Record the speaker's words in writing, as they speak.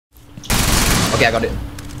Okay, I got it.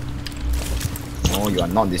 Oh, you are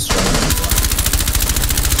not destroying.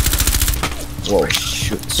 Whoa,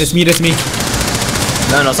 shoot. That's me, that's me.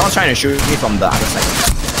 No, someone's trying to shoot me from the other side.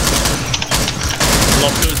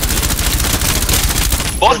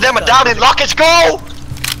 Both of them are down in lockers, go!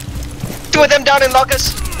 2 of them down in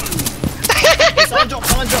lockers. Someone drop.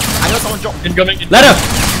 I know someone drop. Incoming. Ladder!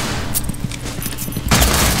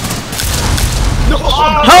 No!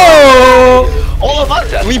 Oh! All of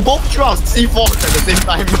us, we both threw our C4 at the same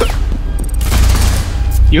time.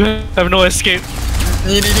 You have no escape.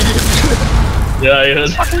 Yeah, I heard.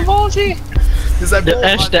 Fucking ballsy.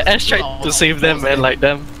 The Ash tried to save them, man, like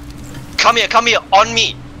them. Come here, on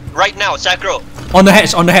me. Right now, Sacro. On the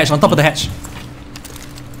hatch, on top of the hatch.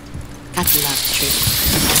 That's the last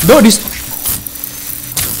trick. No, this.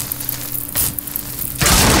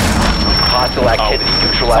 Hostile activity.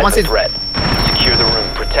 Neutralize the threat. Secure the room.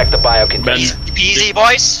 Protect the biocontainer. Easy,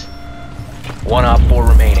 boys. 1 op 4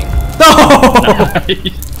 remaining. No!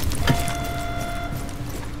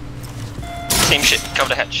 Same shit. Cover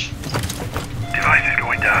the hatch. Device is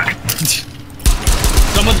going dark.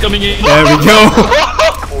 Someone's coming in. There we go.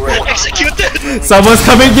 Executed. Someone's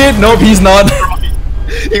coming in. Nope, he's not.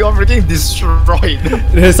 He got freaking destroyed.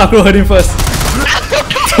 Sakura heard him first.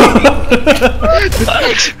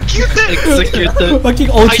 Executed. Fucking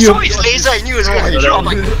I ulti. saw his laser. I knew it was going to drop.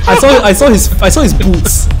 I saw his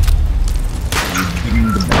boots.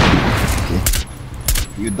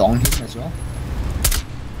 You dong him as well?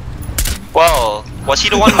 Well, was he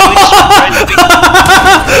the one who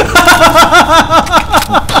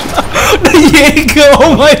The Jaeger,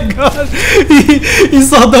 oh my god! He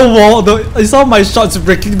saw the wall, he saw my shots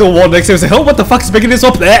breaking the wall next to him. He was like, oh, what the fuck is breaking this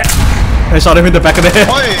up there? I shot him in the back of the head.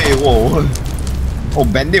 Oi, whoa. Oh,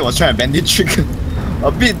 Bandit was trying a bandit trick.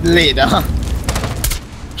 A bit late,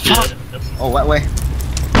 Oh, what way?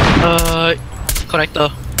 Connector.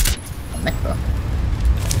 Connector?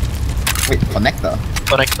 Wait, connector?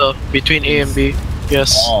 Connector between A and B.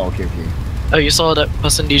 Yes. Oh, okay. Oh, you saw that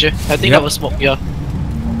person, DJ? I think that was Smoke, yeah.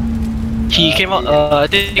 He came out, I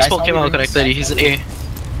think Smoke came out of connector, he's an A.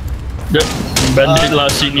 Yep. Bandit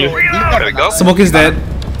last seen you. There we go. Smoke is dead.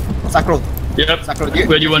 Sakro. Yep. Sakro,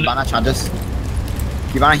 Where do you want? Hibana charges.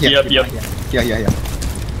 Hibana here. Yep. Here.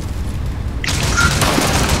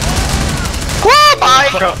 Woo, bye.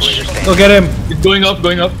 Go get him. It's going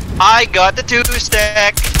up. I got the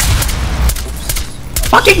 2-stack.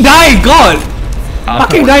 Fucking die, god!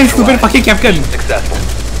 Fucking die, stupid fucking Capcan. Successful.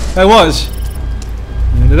 I was.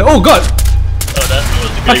 Oh god! Oh, that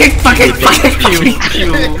was Fucking.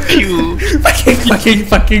 Pew.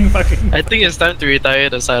 Fucking. I think it's time to retire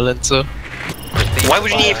the silencer. Why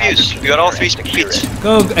would you need a fuse? We got all 3 speeds.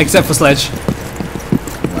 Go, except for Sledge.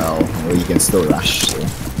 Well, you can still rush, so.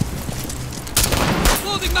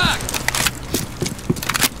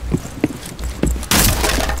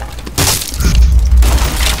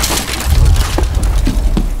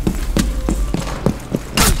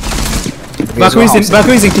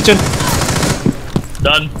 Valkyrie's in kitchen.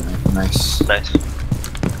 done. Nice.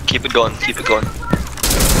 Keep it going.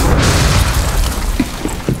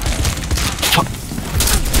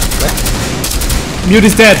 Mute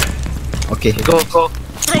is dead. Okay. Go.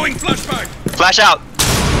 Throwing flashbang. Flash out.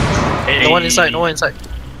 No one inside.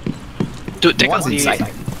 Dude, take out the...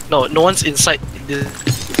 inside. No one's inside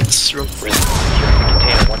this room. Securing the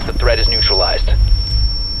container once the threat is neutralized.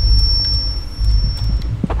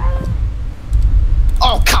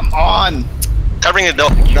 Oh, come on! Covering the door.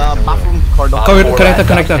 The bathroom corridor. Op Connector, 4 connector, last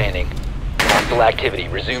connector. outstanding. Hostile activity.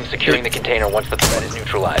 Resume securing the container once the threat is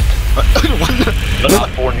neutralized. Op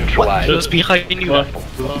 4 neutralized. He was behind you.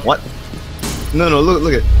 What? No,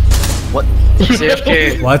 look at. What? He's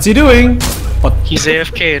AFK. What's he doing? What? He's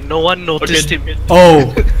AFK. No one noticed him.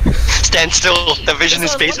 Oh. Stand still. The vision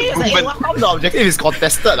is based on movement. How the objective is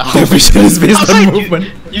contested? The vision is based on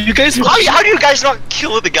movement. You guys How do you guys not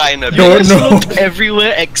kill the guy in the Don't know. looked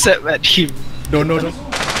everywhere except at him. No.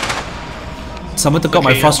 Someone took out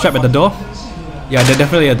my frost trap at the door? Yeah, they're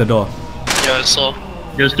definitely at the door. Yeah, I saw.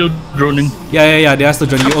 You're still droning. Yeah, they are still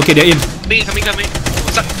joining you. Okay, they're in. Coming.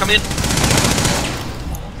 What's up? Come in.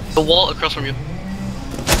 The wall across from you.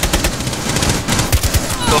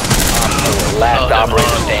 Go. Last Oh,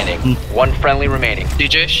 operator standing. One friendly remaining.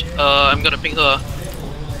 DJ, I'm gonna ping her.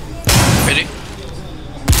 Ready?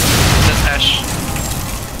 That's Ash.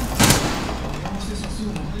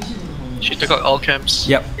 She took out all camps.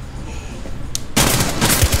 Yep.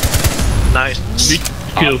 Nice.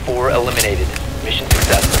 Kill. Op 4 eliminated. Mission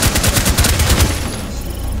successful.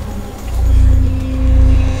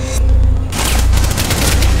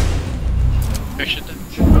 Where should that?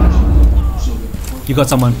 You got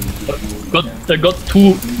someone. I got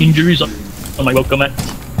 2 injuries on my welcome mat.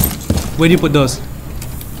 Where do you put those?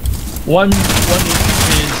 One is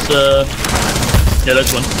yeah,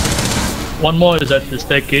 that's one. One more is at the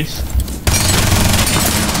staircase.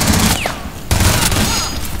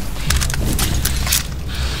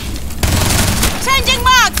 Changing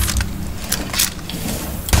marks!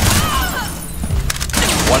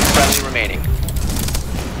 One friendly remaining.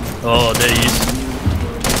 Oh, there he is.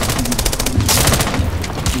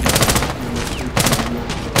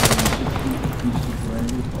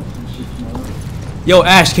 Yo,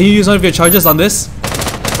 Ash, can you use one of your charges on this?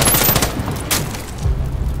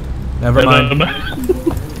 Never mind.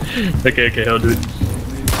 Okay, I'll do it.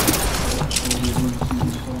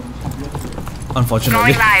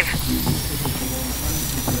 Unfortunately. Live.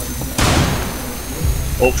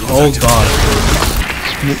 Oh god.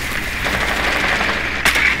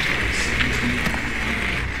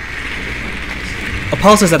 A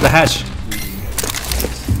pulse is at the hatch.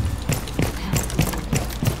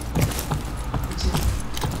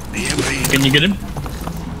 Can you get him?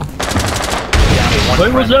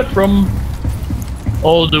 Where was that from?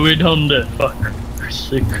 All the way down there. Fuck.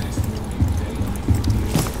 Sick.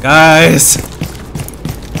 Guys.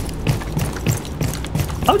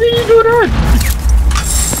 How did you do that?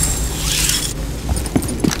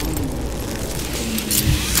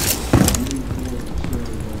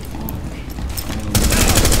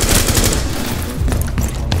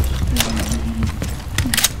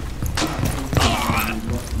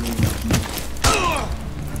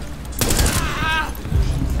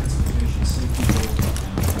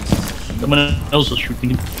 Someone else was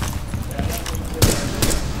shooting him.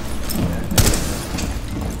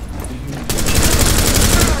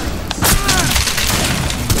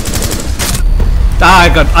 Ah, I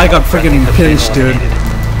got freaking pinched, dude.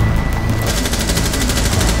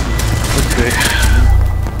 Okay.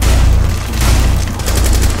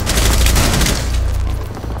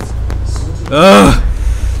 Ugh.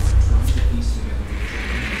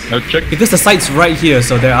 I'll check. Because the site's right here,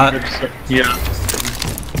 so there are. Yeah.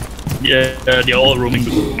 Yeah, they're all roaming.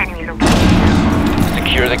 Secure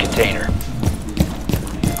the container.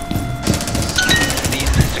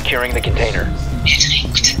 Cease securing the container.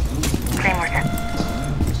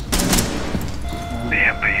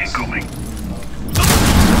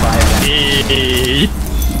 Hey.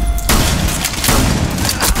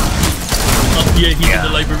 Up here, he's in the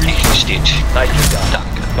library. Nicely done.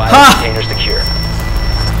 Bio container secure.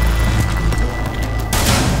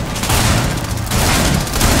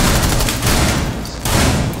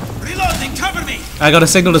 Reloading, cover me! I got a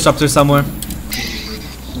signal disruptor somewhere.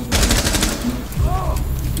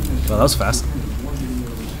 Well, that was fast.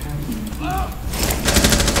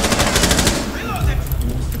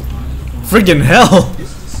 Friggin' hell!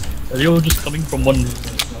 Are they all just coming from one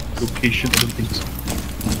location? I don't think so.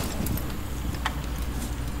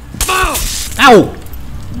 Ow!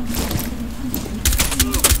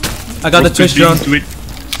 I got the twitch drone.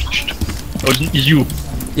 Oh, it's you.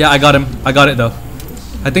 Yeah, I got him. I got it though.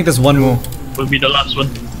 I think there's one more. Will be the last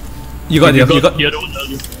one. You got You the got the other one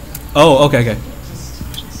earlier. Oh, okay.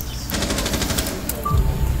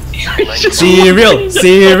 Cereal.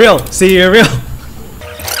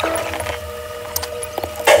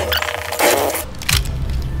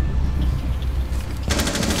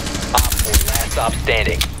 Last stop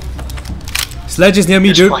standing. Sledge is near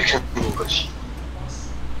me, dude.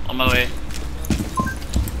 On my way.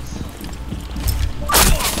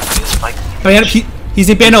 He's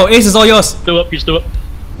in piano. Ace is all yours. Still up, he's still up.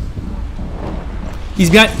 He's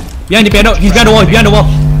behind the piano. He's behind the wall.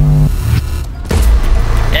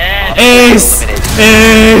 Yeah. Ace!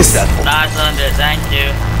 Ace! Nice under, thank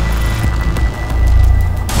you.